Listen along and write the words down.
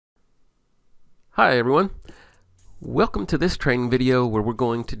Hi everyone, welcome to this training video where we're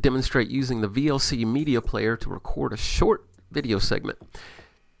going to demonstrate using the VLC Media Player to record a short video segment.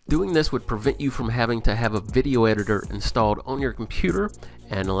 Doing this would prevent you from having to have a video editor installed on your computer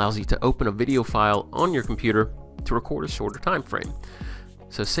and allows you to open a video file on your computer to record a shorter time frame.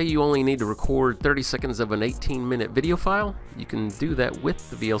 So say you only need to record 30 seconds of an 18-minute video file, you can do that with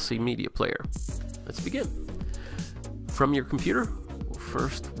the VLC Media Player. Let's begin. From your computer, we'll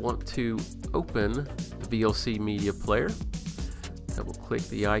first want to open the VLC Media Player. Double click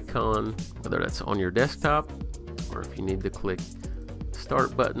the icon, whether that's on your desktop or if you need to click the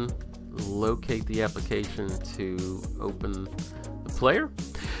start button, locate the application to open the player.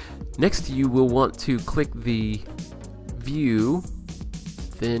 Next you will want to click the view,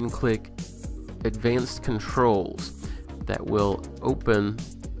 then click advanced controls. That will open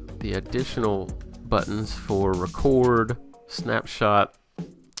the additional buttons for record, snapshot,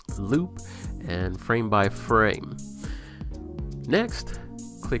 loop, and frame by frame. Next,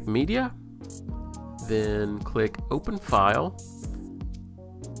 click media, then click open file,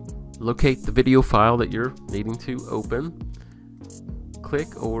 locate the video file that you're needing to open,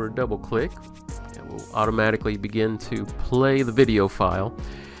 click or double click. It will automatically begin to play the video file,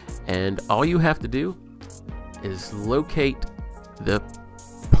 and all you have to do is locate the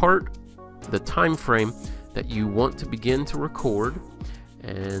time frame that you want to begin to record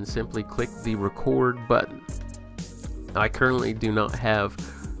and simply click the record button. I currently do not have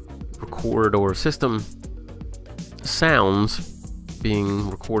record or system sounds being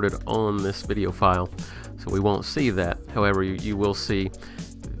recorded on this video file, so we won't see that. However, you will see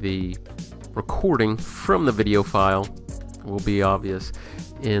the recording from the video file will be obvious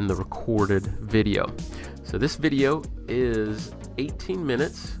in the recorded video. So this video is 18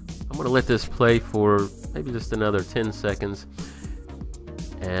 minutes. I'm going to let this play for maybe just another 10 seconds,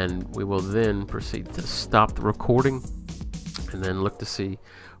 and we will then proceed to stop the recording and then look to see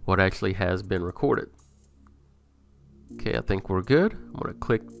what actually has been recorded. Okay, I think we're good. I'm going to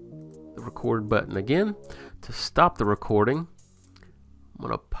click the record button again to stop the recording. I'm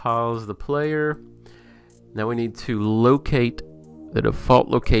going to pause the player. Now we need to locate the default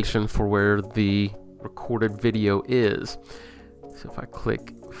location for where the recorded video is. So if I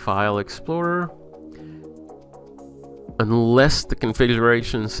click File Explorer, unless the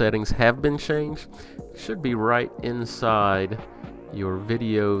configuration settings have been changed, it should be right inside your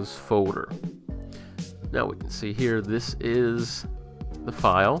videos folder. Now we can see here this is the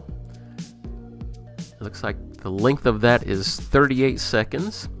file. It looks like the length of that is 38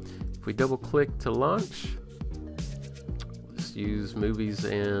 seconds. If we double click to launch, let's use Movies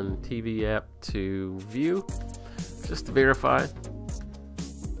and TV app to view, just to verify.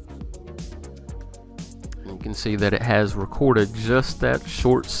 And you can see that it has recorded just that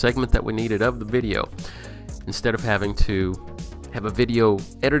short segment that we needed of the video. Instead of having to have a video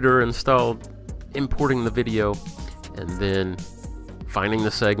editor installed, importing the video, and then finding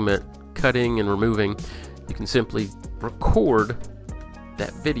the segment, cutting and removing, you can simply record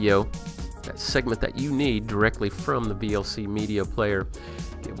that video, that segment that you need, directly from the VLC Media Player.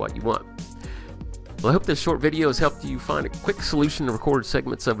 Get what you want. Well, I hope this short video has helped you find a quick solution to record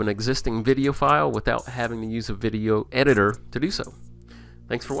segments of an existing video file without having to use a video editor to do so.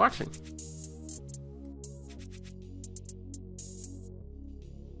 Thanks for watching.